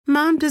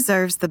Mom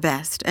deserves the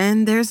best,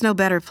 and there's no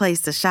better place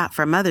to shop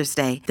for Mother's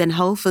Day than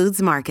Whole Foods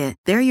Market.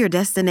 They're your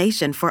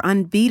destination for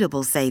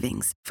unbeatable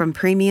savings, from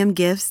premium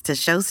gifts to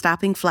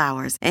show-stopping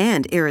flowers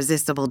and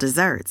irresistible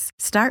desserts.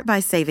 Start by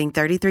saving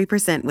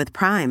 33% with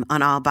Prime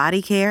on all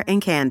body care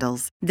and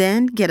candles.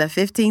 Then get a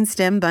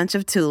 15-stem bunch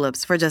of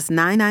tulips for just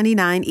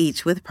 $9.99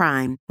 each with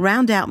Prime.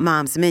 Round out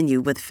Mom's menu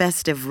with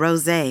festive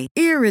rosé,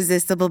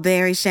 irresistible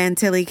berry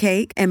chantilly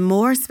cake, and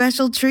more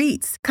special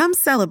treats. Come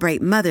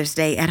celebrate Mother's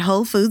Day at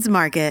Whole Foods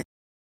Market.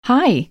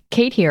 Hi,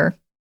 Kate here.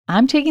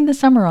 I'm taking the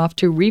summer off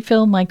to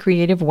refill my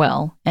creative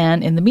well,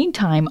 and in the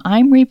meantime,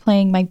 I'm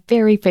replaying my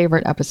very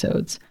favorite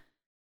episodes.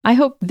 I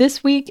hope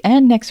this week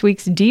and next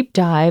week's deep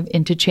dive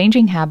into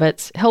changing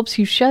habits helps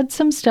you shed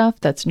some stuff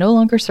that's no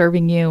longer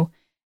serving you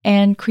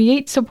and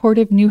create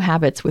supportive new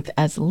habits with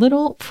as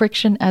little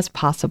friction as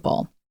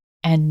possible.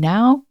 And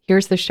now,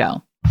 here's the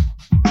show.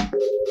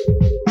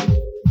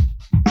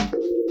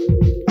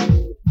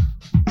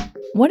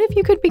 What if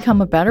you could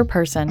become a better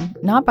person,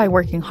 not by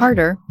working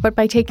harder, but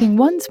by taking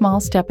one small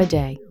step a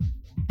day?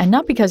 And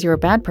not because you're a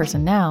bad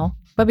person now,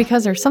 but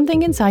because there's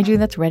something inside you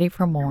that's ready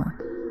for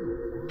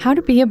more. How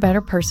to Be a Better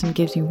Person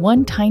gives you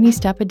one tiny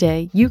step a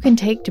day you can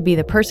take to be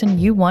the person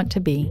you want to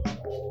be.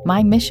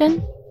 My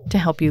mission? To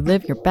help you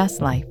live your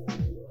best life.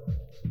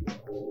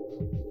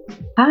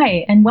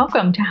 Hi, and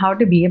welcome to How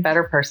to Be a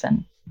Better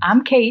Person.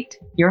 I'm Kate,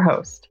 your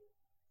host.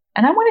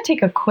 And I want to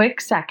take a quick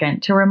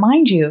second to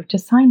remind you to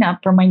sign up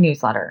for my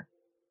newsletter.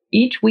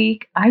 Each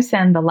week, I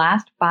send the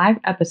last 5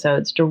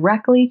 episodes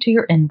directly to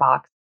your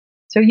inbox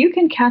so you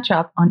can catch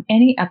up on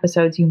any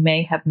episodes you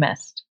may have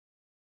missed.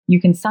 You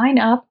can sign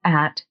up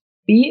at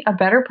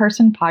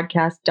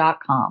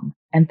beabetterpersonpodcast.com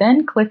and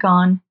then click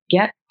on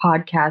Get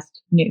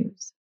Podcast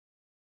News.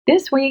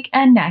 This week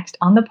and next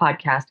on the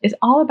podcast is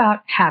all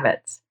about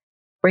habits,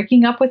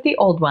 breaking up with the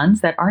old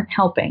ones that aren't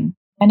helping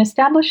and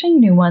establishing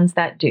new ones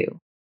that do.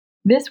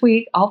 This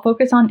week, I'll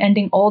focus on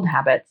ending old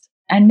habits.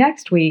 And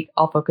next week,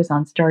 I'll focus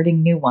on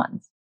starting new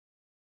ones.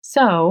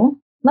 So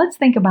let's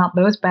think about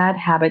those bad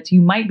habits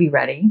you might be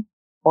ready,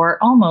 or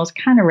almost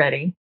kind of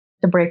ready,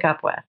 to break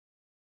up with.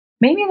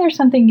 Maybe there's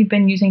something you've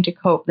been using to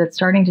cope that's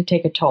starting to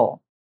take a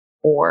toll.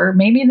 Or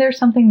maybe there's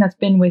something that's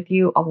been with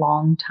you a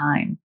long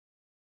time.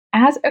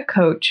 As a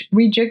coach,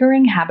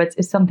 rejiggering habits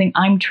is something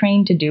I'm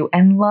trained to do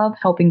and love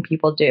helping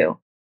people do.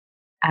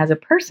 As a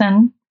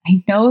person,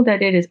 I know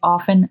that it is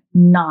often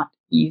not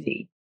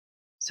easy.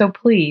 So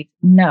please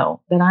know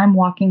that I'm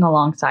walking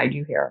alongside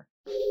you here.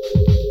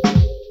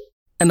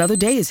 Another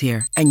day is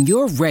here, and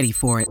you're ready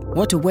for it.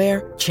 What to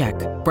wear? Check.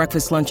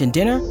 Breakfast, lunch, and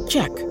dinner?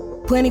 Check.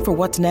 Planning for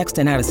what's next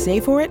and how to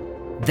save for it?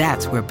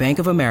 That's where Bank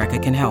of America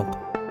can help.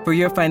 For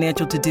your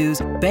financial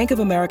to-dos, Bank of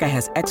America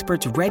has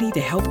experts ready to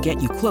help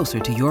get you closer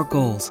to your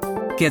goals.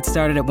 Get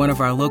started at one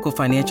of our local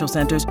financial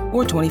centers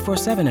or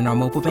 24/7 in our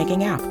mobile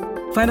banking app.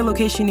 Find a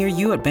location near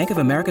you at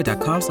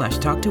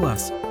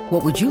bankofamerica.com/talktous.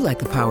 What would you like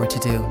the power to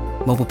do?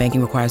 Mobile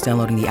banking requires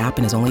downloading the app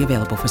and is only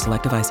available for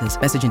select devices.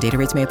 Message and data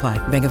rates may apply.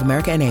 Bank of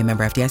America N.A.,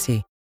 member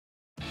FDIC.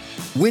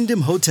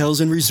 Wyndham Hotels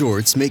and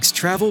Resorts makes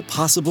travel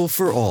possible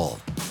for all.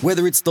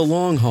 Whether it's the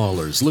long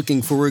haulers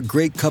looking for a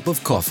great cup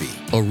of coffee,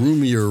 a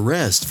roomier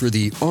rest for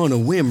the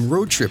on-a-whim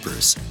road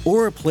trippers,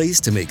 or a place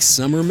to make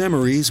summer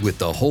memories with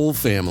the whole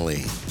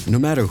family. No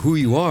matter who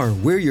you are,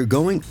 where you're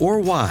going,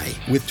 or why,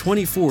 with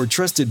 24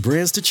 trusted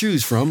brands to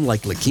choose from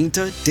like La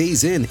Quinta,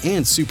 Days Inn,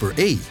 and Super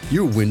 8,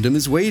 your Wyndham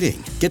is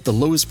waiting. Get the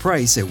lowest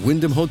price at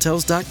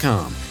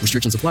wyndhamhotels.com.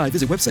 Restrictions apply.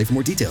 Visit website for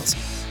more details.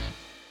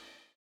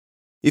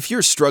 If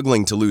you're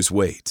struggling to lose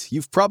weight,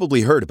 you've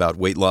probably heard about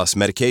weight loss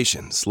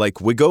medications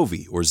like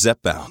Wegovy or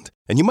Zepbound,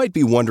 and you might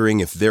be wondering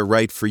if they're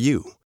right for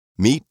you.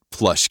 Meet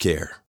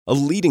PlushCare, a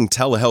leading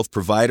telehealth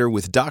provider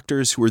with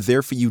doctors who are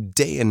there for you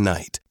day and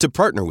night to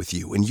partner with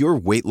you in your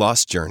weight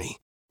loss journey.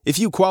 If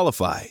you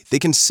qualify, they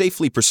can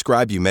safely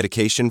prescribe you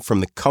medication from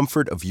the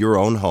comfort of your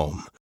own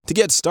home. To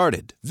get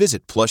started,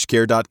 visit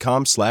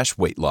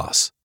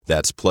plushcare.com/weight-loss.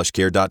 That's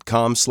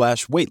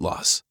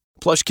plushcare.com/weight-loss.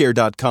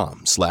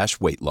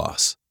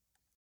 plushcare.com/weight-loss.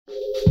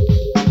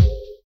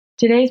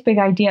 Today's big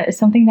idea is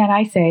something that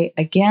I say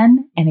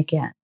again and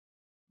again.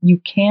 You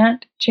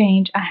can't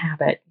change a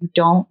habit you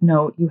don't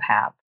know you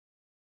have.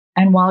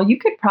 And while you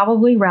could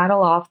probably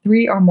rattle off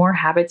 3 or more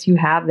habits you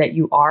have that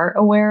you are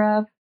aware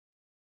of,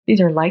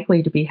 these are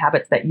likely to be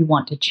habits that you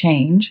want to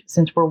change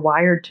since we're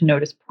wired to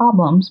notice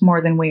problems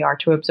more than we are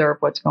to observe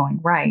what's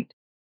going right.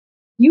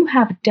 You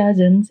have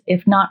dozens,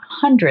 if not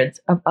hundreds,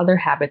 of other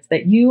habits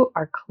that you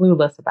are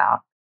clueless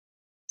about.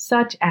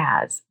 Such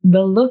as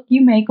the look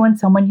you make when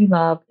someone you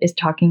love is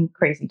talking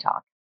crazy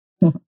talk,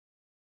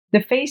 the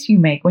face you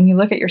make when you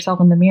look at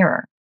yourself in the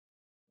mirror,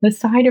 the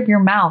side of your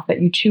mouth that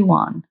you chew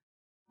on.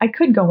 I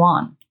could go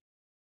on.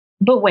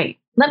 But wait,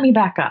 let me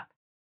back up.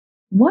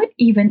 What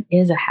even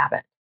is a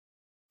habit?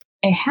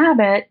 A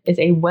habit is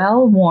a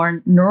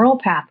well-worn neural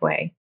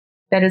pathway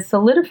that is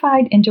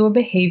solidified into a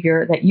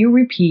behavior that you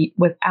repeat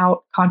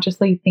without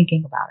consciously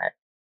thinking about it.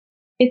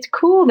 It's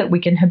cool that we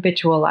can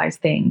habitualize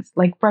things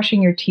like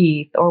brushing your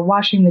teeth or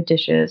washing the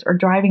dishes or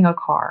driving a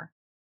car.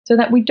 so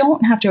that we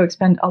don't have to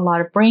expend a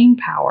lot of brain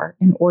power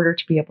in order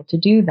to be able to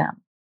do them.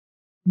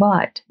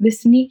 But the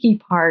sneaky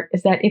part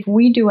is that if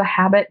we do a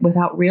habit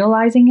without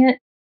realizing it,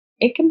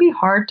 it can be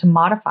hard to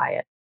modify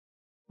it,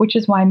 which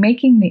is why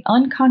making the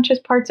unconscious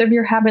parts of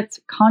your habits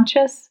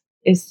conscious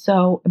is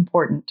so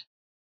important.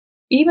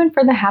 Even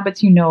for the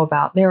habits you know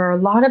about, there are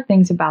a lot of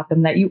things about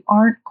them that you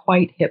aren't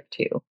quite hip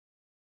to.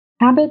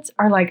 Habits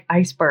are like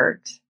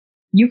icebergs.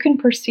 You can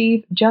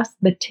perceive just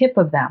the tip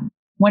of them,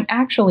 when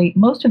actually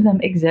most of them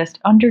exist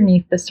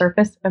underneath the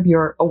surface of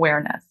your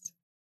awareness.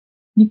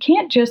 You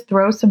can't just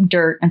throw some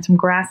dirt and some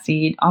grass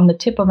seed on the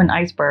tip of an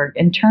iceberg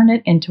and turn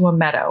it into a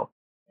meadow.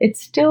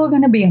 It's still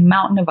going to be a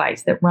mountain of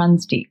ice that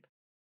runs deep.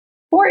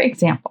 For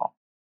example,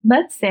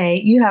 let's say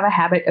you have a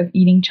habit of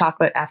eating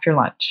chocolate after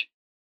lunch.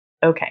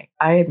 Okay,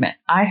 I admit,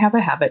 I have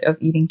a habit of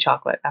eating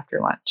chocolate after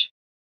lunch.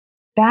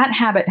 That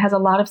habit has a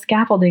lot of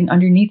scaffolding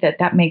underneath it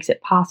that makes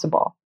it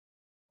possible.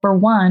 For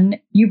one,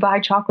 you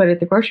buy chocolate at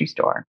the grocery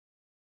store.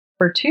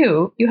 For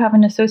two, you have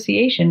an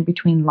association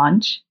between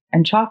lunch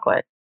and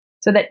chocolate,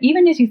 so that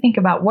even as you think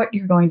about what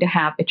you're going to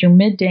have at your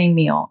midday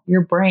meal,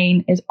 your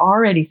brain is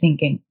already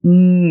thinking,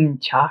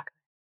 chocolate.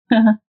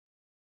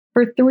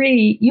 For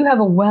three, you have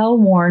a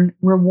well-worn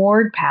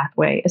reward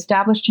pathway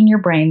established in your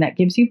brain that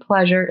gives you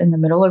pleasure in the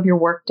middle of your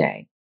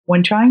workday,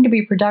 when trying to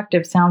be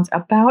productive sounds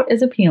about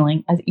as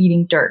appealing as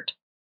eating dirt.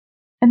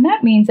 And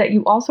that means that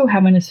you also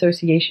have an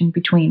association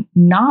between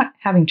not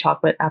having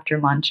chocolate after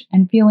lunch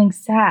and feeling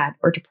sad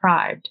or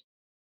deprived.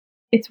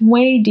 It's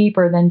way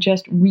deeper than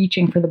just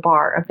reaching for the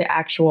bar of the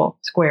actual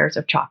squares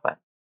of chocolate.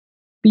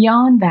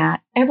 Beyond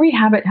that, every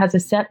habit has a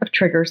set of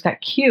triggers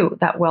that cue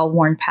that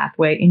well-worn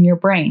pathway in your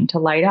brain to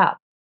light up.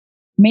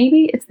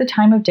 Maybe it's the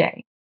time of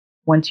day.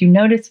 Once you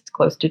notice it's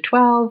close to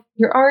 12,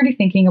 you're already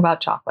thinking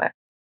about chocolate.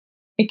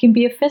 It can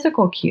be a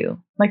physical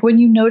cue, like when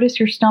you notice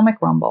your stomach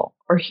rumble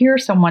or hear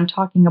someone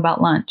talking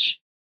about lunch.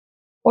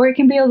 Or it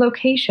can be a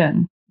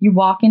location. You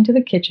walk into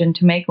the kitchen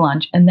to make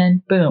lunch and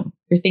then, boom,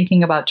 you're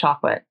thinking about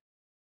chocolate.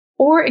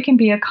 Or it can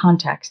be a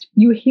context.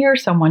 You hear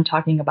someone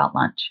talking about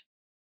lunch.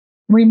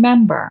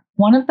 Remember,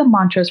 one of the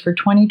mantras for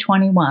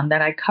 2021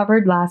 that I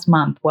covered last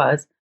month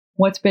was,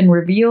 what's been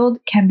revealed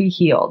can be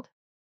healed.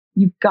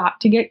 You've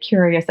got to get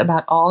curious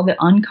about all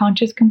the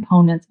unconscious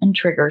components and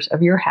triggers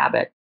of your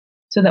habit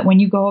so that when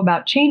you go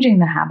about changing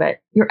the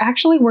habit, you're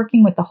actually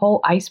working with the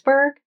whole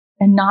iceberg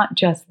and not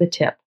just the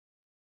tip.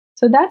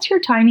 So that's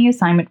your tiny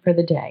assignment for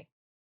the day.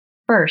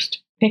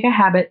 First, pick a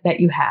habit that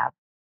you have.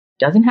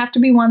 Doesn't have to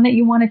be one that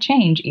you want to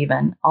change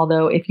even,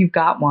 although if you've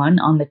got one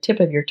on the tip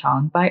of your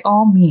tongue, by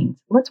all means,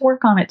 let's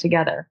work on it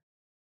together.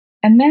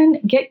 And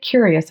then get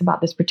curious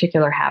about this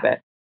particular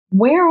habit.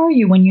 Where are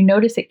you when you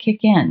notice it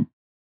kick in?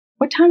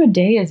 What time of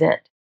day is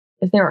it?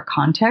 Is there a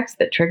context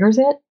that triggers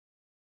it?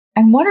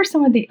 And what are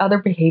some of the other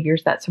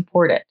behaviors that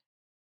support it?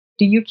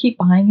 Do you keep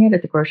buying it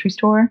at the grocery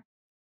store?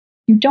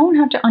 You don't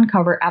have to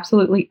uncover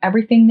absolutely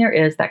everything there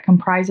is that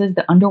comprises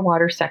the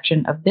underwater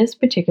section of this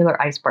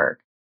particular iceberg.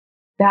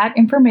 That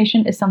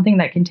information is something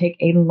that can take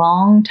a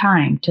long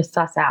time to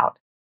suss out.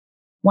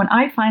 When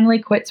I finally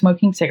quit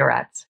smoking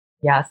cigarettes,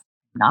 yes,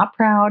 not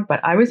proud,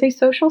 but I was a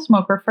social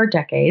smoker for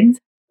decades,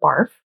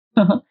 barf,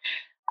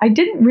 I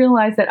didn't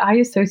realize that I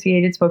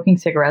associated smoking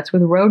cigarettes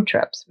with road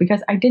trips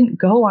because I didn't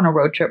go on a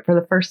road trip for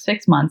the first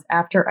 6 months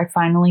after I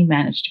finally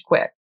managed to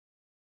quit.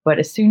 But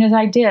as soon as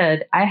I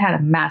did, I had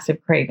a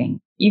massive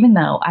craving, even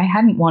though I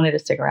hadn't wanted a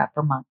cigarette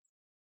for months.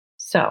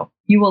 So,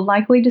 you will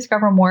likely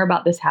discover more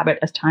about this habit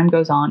as time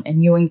goes on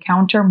and you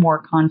encounter more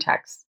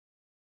contexts.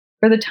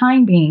 For the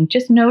time being,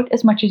 just note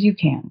as much as you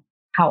can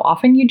how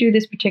often you do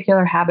this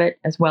particular habit,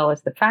 as well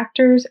as the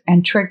factors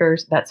and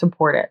triggers that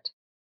support it.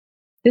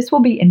 This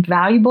will be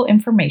invaluable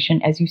information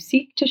as you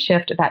seek to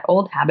shift that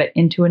old habit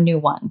into a new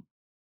one.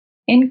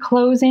 In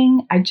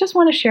closing, I just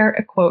want to share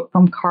a quote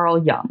from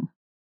Carl Jung.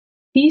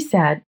 He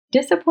said,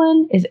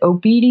 "Discipline is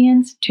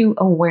obedience to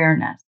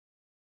awareness."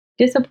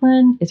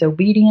 Discipline is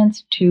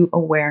obedience to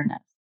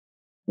awareness.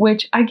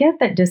 Which I get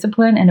that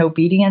discipline and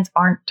obedience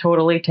aren't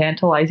totally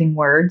tantalizing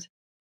words,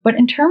 but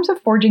in terms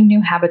of forging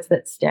new habits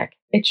that stick,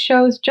 it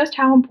shows just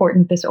how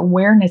important this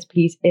awareness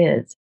piece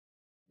is.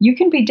 You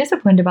can be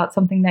disciplined about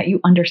something that you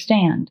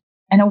understand,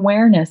 and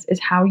awareness is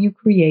how you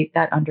create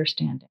that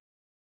understanding.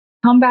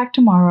 Come back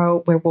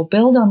tomorrow where we'll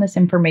build on this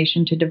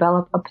information to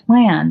develop a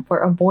plan for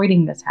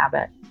avoiding this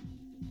habit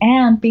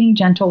and being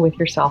gentle with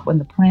yourself when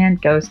the plan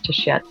goes to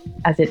shit,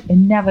 as it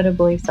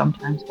inevitably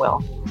sometimes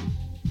will.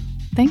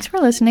 Thanks for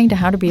listening to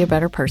How to Be a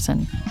Better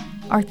Person.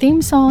 Our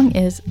theme song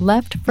is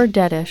Left for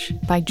Deadish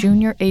by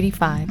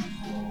Junior85.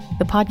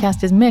 The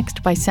podcast is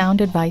mixed by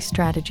Sound Advice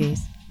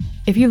Strategies.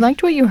 If you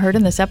liked what you heard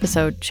in this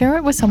episode, share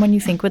it with someone you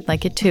think would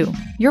like it too.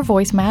 Your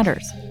voice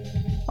matters.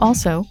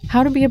 Also,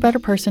 How to Be a Better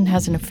Person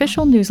has an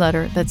official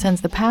newsletter that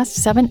sends the past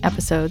 7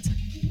 episodes,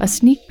 a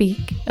sneak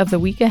peek of the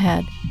week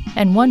ahead,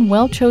 and one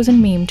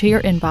well-chosen meme to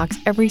your inbox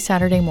every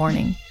Saturday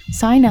morning.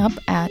 Sign up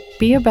at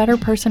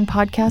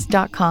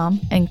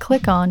beabetterpersonpodcast.com and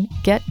click on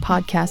Get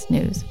Podcast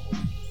News.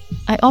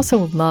 I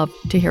also love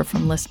to hear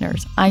from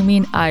listeners. I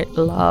mean, I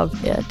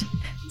love it.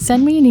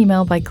 Send me an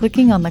email by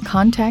clicking on the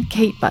Contact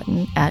Kate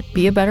button at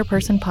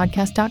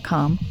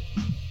beabetterpersonpodcast.com,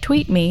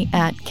 tweet me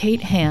at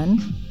Kate Han,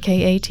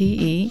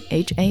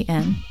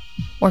 Katehan,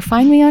 or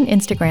find me on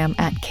Instagram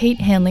at Kate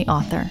Hanley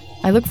Author.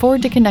 I look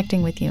forward to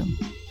connecting with you.